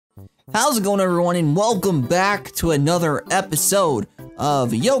How's it going, everyone, and welcome back to another episode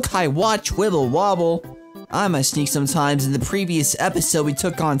of Yo-Kai Watch Wibble Wobble. I might sneak sometimes. In the previous episode, we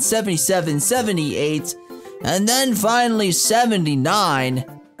took on 77, 78, and then finally 79.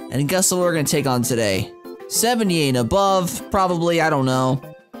 And guess what we're gonna take on today? 78 and above, probably, I don't know.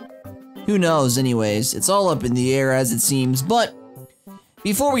 Who knows, anyways. It's all up in the air, as it seems, but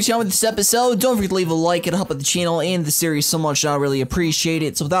before we get on with this episode, don't forget to leave a like. It'll help out the channel and the series so much, and I really appreciate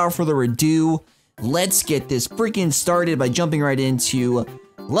it. So without further ado, let's get this freaking started by jumping right into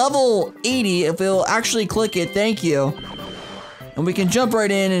level 80. If it'll actually click it, thank you. And we can jump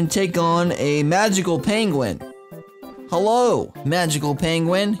right in and take on a magical penguin. Hello, magical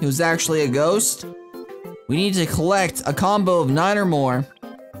penguin, who's actually a ghost. We need to collect a combo of 9 or more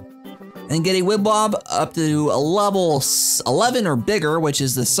and get a Wibwob up to a level 11 or bigger, which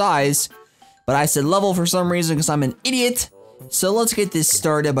is the size. But I said level for some reason because I'm an idiot. So let's get this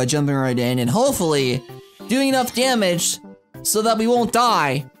started by jumping right in and hopefully doing enough damage so that we won't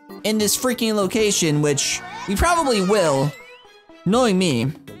die in this freaking location, which we probably will. Knowing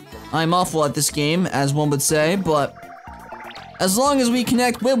me, I'm awful at this game, as one would say, but as long as we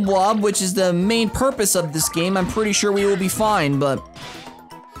connect Wibwob, which is the main purpose of this game, I'm pretty sure we will be fine, but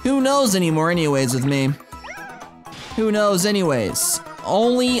who knows anymore anyways with me? Who knows anyways?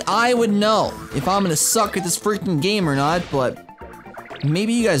 Only I would know if I'm gonna suck at this freaking game or not, but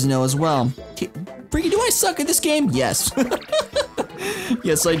maybe you guys know as well. Freaking, do I suck at this game? Yes.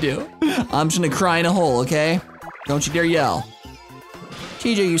 Yes, I do. I'm just gonna cry in a hole, okay? Don't you dare yell.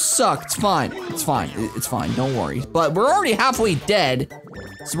 TJ, you suck. It's fine. It's fine. It's fine. Don't worry. But we're already halfway dead,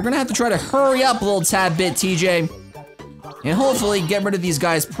 so we're gonna have to try to hurry up a little tad bit, TJ. And hopefully get rid of these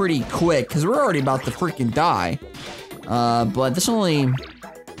guys pretty quick, because we're already about to freaking die. But this is only an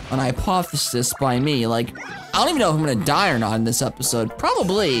hypothesis by me. Like, I don't even know if I'm gonna die or not in this episode.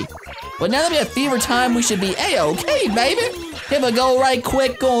 Probably. But now that we have fever time, we should be A-okay, baby. Here we go right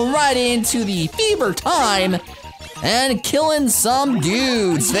quick, going right into the fever time and killing some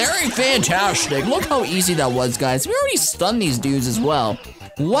dudes. Very fantastic. Look how easy that was, guys. We already stunned these dudes as well.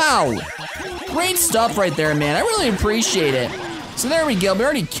 Wow. Great stuff right there, man. I really appreciate it. So there we go. We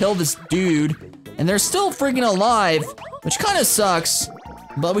already killed this dude, and they're still freaking alive, which kind of sucks,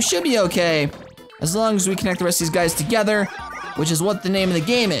 but we should be okay as long as we connect the rest of these guys together, which is what the name of the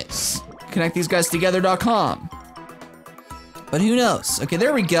game is. ConnectTheseGuysTogether.com. But who knows? Okay,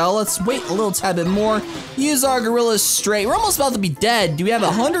 there we go. Let's wait a little tad bit more. Use our gorillas straight. We're almost about to be dead. Do we have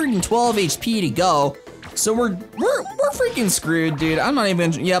 112 HP to go? So we're freaking screwed, dude. I'm not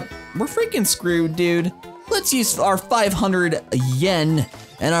even, yep, we're freaking screwed, dude. Let's use our 500 yen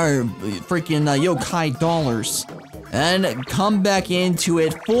and our freaking yokai dollars and come back into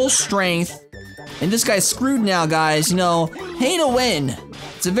it full strength. And this guy's screwed now, guys. You know, pay to win.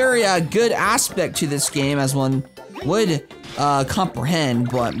 It's a very good aspect to this game, as one would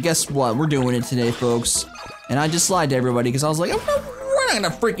comprehend, but guess what? We're doing it today, folks. And I just lied to everybody because I was like, we're not gonna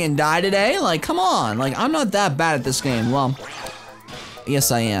freaking die today. Like, come on. Like, I'm not that bad at this game. Well,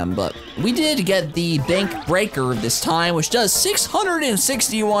 yes, I am, but we did get the bank breaker this time, which does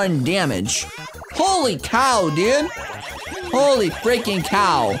 661 damage. Holy cow, dude. Holy freaking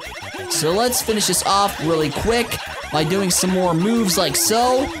cow. So let's finish this off really quick by doing some more moves like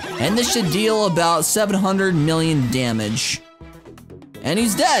so, and this should deal about 700 million damage. And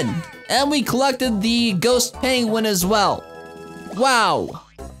he's dead. And we collected the ghost penguin as well. Wow.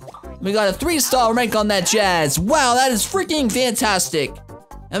 We got a 3-star rank on that jazz. Wow, that is freaking fantastic.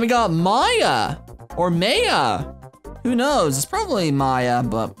 And we got Maya, or Maya. Who knows? It's probably Maya,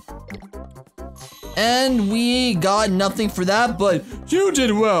 but. And we got nothing for that, but you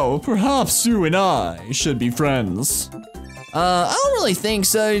did well. Perhaps you and I should be friends. I don't really think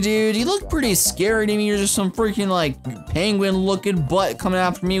so, dude. You look pretty scary to me. You're just some freaking, like, penguin-looking butt coming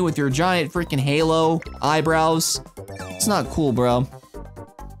after me with your giant freaking halo eyebrows. It's not cool, bro.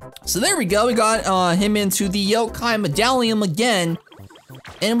 So there we go. We got him into the Yo-Kai medallion again.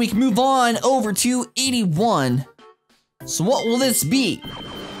 And we can move on over to 81. So what will this be?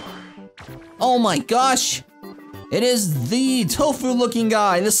 Oh my gosh. It is the tofu-looking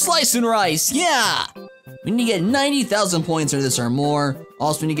guy, the slice and rice. Yeah! We need to get 90,000 points or this or more.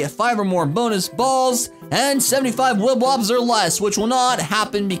 Also, we need to get 5 or more bonus balls and 75 Wibwobs or less, which will not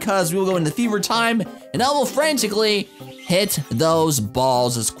happen because we will go into fever time and I will frantically hit those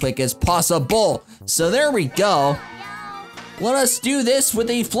balls as quick as possible. So there we go. Let us do this with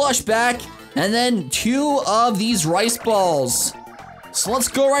a flushback and then 2 of these rice balls. So let's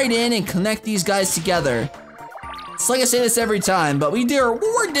go right in and connect these guys together. It's like I say this every time, but we're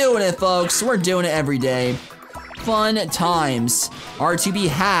doing it, folks. We're doing it every day. fun times are to be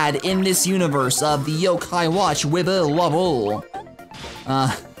had in this universe of the Yo-Kai Watch Wibble Wobble.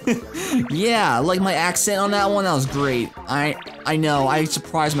 Yeah, like my accent on that one, that was great. I know, I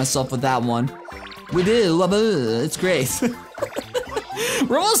surprised myself with that one. Wibble Wobble, it's great.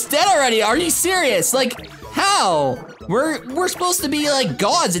 We're almost dead already, are you serious? Like, how? We're supposed to be like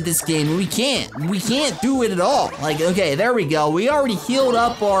gods at this game, and we can't do it at all. Like, okay, there we go. We already healed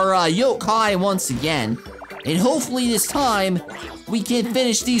up our Yo-Kai once again. And hopefully this time, we can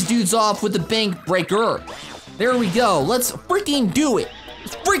finish these dudes off with the bank breaker. There we go, let's freaking do it.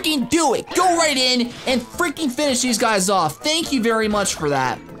 Let's freaking do it. Go right in and freaking finish these guys off. Thank you very much for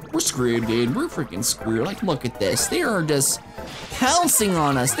that. We're screwed, dude, we're freaking screwed. Like, look at this, they are just pouncing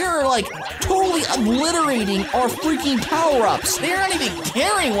on us. They're like totally obliterating our freaking power-ups. They're not even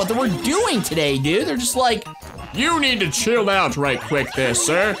caring what we're doing today, dude. They're just like, you need to chill out right quick there,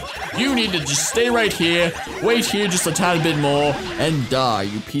 sir. You need to just stay right here, wait here just a tiny bit more, and die,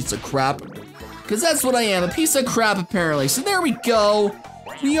 you piece of crap. Because that's what I am, a piece of crap apparently. So there we go.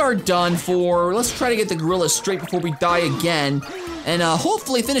 We are done for. Let's try to get the gorilla straight before we die again. And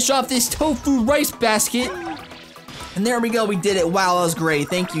hopefully finish off this tofu rice basket. And there we go, we did it. Wow, that was great.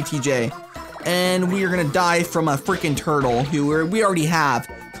 Thank you, TJ. And we are gonna die from a freaking turtle who we already have.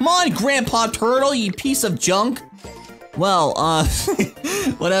 Come on, Grandpa Turtle, you piece of junk. Well,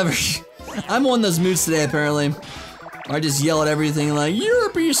 whatever. I'm on those moods today, apparently. I just yell at everything like, you're a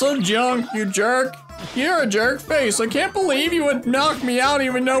piece of junk, you jerk. You're a jerk face. I can't believe you would knock me out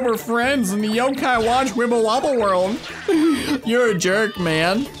even though we're friends in the Yo-Kai Watch Wibble Wobble world. You're a jerk,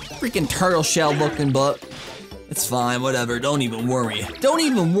 man. Freaking turtle shell looking butt. It's fine, whatever, don't even worry. Don't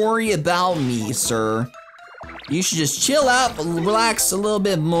even worry about me, sir. You should just chill out, relax a little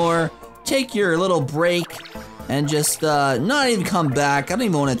bit more, take your little break, and just not even come back. I don't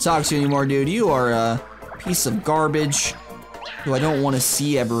even want to talk to you anymore, dude. You are a piece of garbage who I don't want to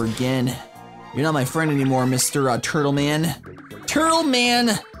see ever again. You're not my friend anymore, Mr. Turtle Man. Turtle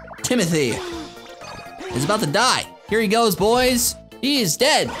Man Timothy is about to die. Here he goes, boys. He is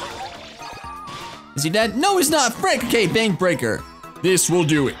dead. Is he dead? No, he's not. Frick. Okay, bank breaker. This will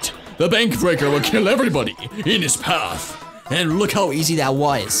do it. The bank breaker will kill everybody in his path. And look how easy that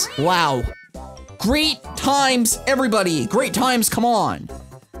was. Wow. Great times, everybody. Great times, come on.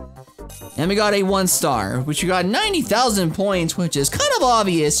 And we got a 1-star, which we got 90,000 points, which is kind of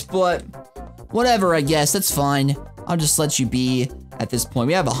obvious, but whatever, I guess, that's fine. I'll just let you be at this point.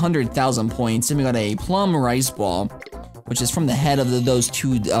 We have 100,000 points, and we got a plum rice ball, which is from the head of those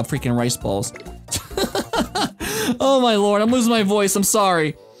two freaking rice balls. Oh my lord, I'm losing my voice, I'm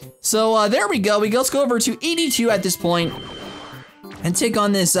sorry. So there we go, let's go over to 82 at this point, and take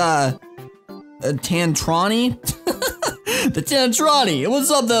on this Tantrani. The Tantrani,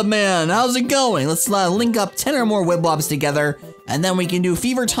 what's up there, man? How's it going? Let's link up 10 or more Wiblobs together, and then we can do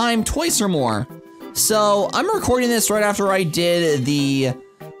Fever Time twice or more. So I'm recording this right after I did the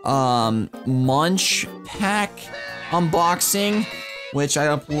Munch Pack unboxing, which I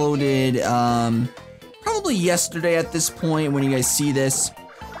uploaded probably yesterday at this point when you guys see this.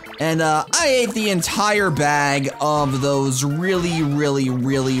 And I ate the entire bag of those really, really,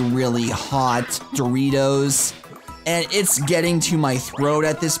 really, really hot Doritos. And it's getting to my throat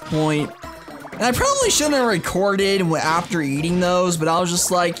at this point. And I probably shouldn't have recorded after eating those, but I was just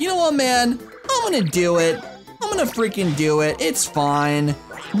like, you know what, man? I'm gonna do it. I'm gonna freaking do it. It's fine.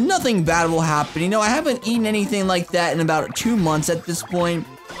 Nothing bad will happen. You know, I haven't eaten anything like that in about 2 months at this point,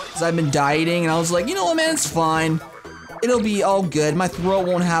 because I've been dieting, and I was like, you know what, man? It's fine. It'll be all good. My throat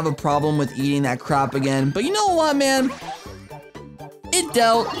won't have a problem with eating that crap again. But you know what, man? It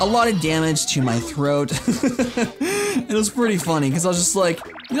dealt a lot of damage to my throat. It was pretty funny, because I was just like,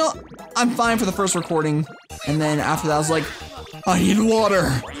 you know, I'm fine for the first recording. And then after that, I was like, I need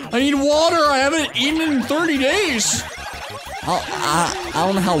water. I need water. I haven't eaten in 30 days. I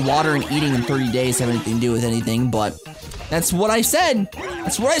don't know how water and eating in 30 days have anything to do with anything, but that's what I said.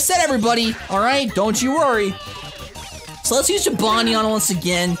 That's what I said, everybody. All right, don't you worry. So let's use Jabani on once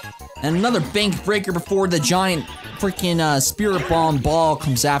again, and another bank breaker before the giant freaking spirit bomb ball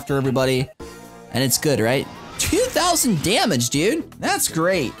comes after everybody. And it's good, right? 2,000 damage, dude. That's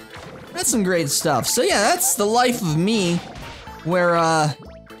great. That's some great stuff. So yeah, that's the life of me, where I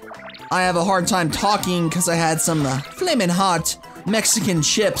have a hard time talking because I had some flaming hot Mexican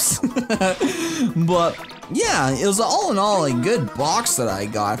chips. But yeah, it was all in all a good box that I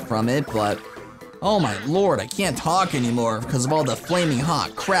got from it, but oh my lord, I can't talk anymore because of all the flaming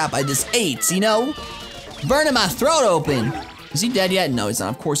hot crap I just ate, you know? Burning my throat open. Is he dead yet? No, he's not,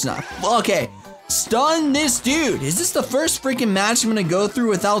 of course not. Okay, stun this dude. Is this the first freaking match I'm gonna go through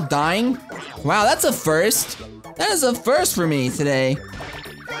without dying? Wow, that's a first. That is a first for me today.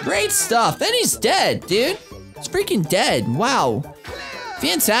 Great stuff. And he's dead, dude. He's freaking dead. Wow.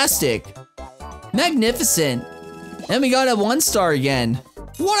 Fantastic. Magnificent. And we got a 1-star again.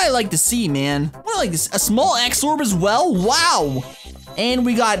 What I like to see, man. What I like this. A small X-Orb as well. Wow. And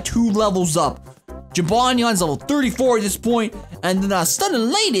we got 2 levels up. Jabonion's level 34 at this point, and then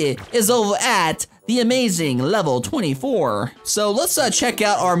Stunning Lady is over at the amazing level 24. So let's check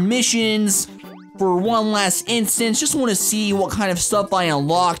out our missions for one last instance. Just want to see what kind of stuff I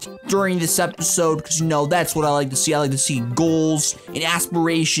unlocked during this episode, because you know that's what I like to see. I like to see goals and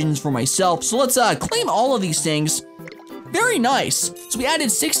aspirations for myself. So let's claim all of these things. Very nice. So we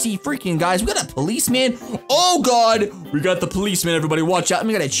added 60 freaking guys. We got a policeman. Oh God, we got the policeman. Everybody watch out. And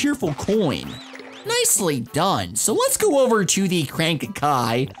we got a cheerful coin. Nicely done. So let's go over to the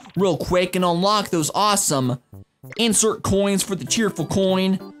Crank-a-Kai real quick and unlock those awesome insert coins for the cheerful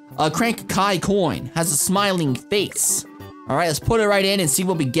coin. A Crank-a-Kai coin has a smiling face. All right, let's put it right in and see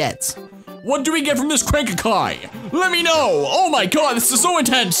what we get. What do we get from this Crank-a-Kai? Let me know. Oh my God, this is so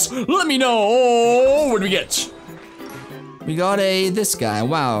intense. Let me know. Oh, what do we get? We got this guy.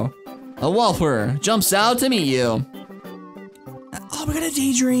 Wow. A Whopper jumps out to meet you. Oh, we got a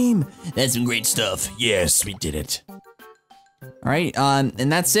Daydream. That's some great stuff. Yes, we did it. All right,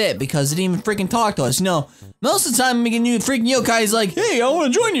 and that's it, because it didn't even freaking talk to us. You know, most of the time, making new freaking yokai is like, hey, I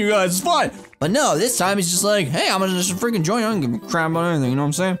want to join you guys, it's fine. But no, this time he's just like, hey, I'm gonna just freaking join you. I don't give a crap about anything, you know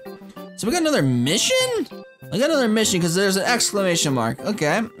what I'm saying? So we got another mission? I got another mission because there's an exclamation mark.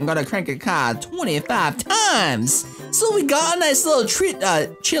 Okay, I'm gonna crank a car 25 times. So we got a nice little treat,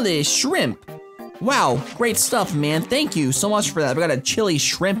 chili shrimp. Wow, great stuff, man. Thank you so much for that. We got a chili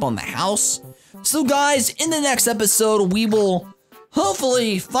shrimp on the house. So guys, in the next episode, we will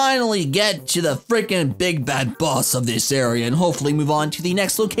hopefully finally get to the freaking big bad boss of this area and hopefully move on to the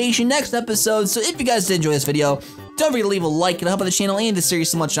next location next episode. So if you guys did enjoy this video, don't forget to leave a like and help out the channel and the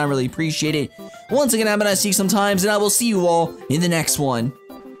series so much, and I really appreciate it. Once again, I'm gonna see you sometimes, and I will see you all in the next one.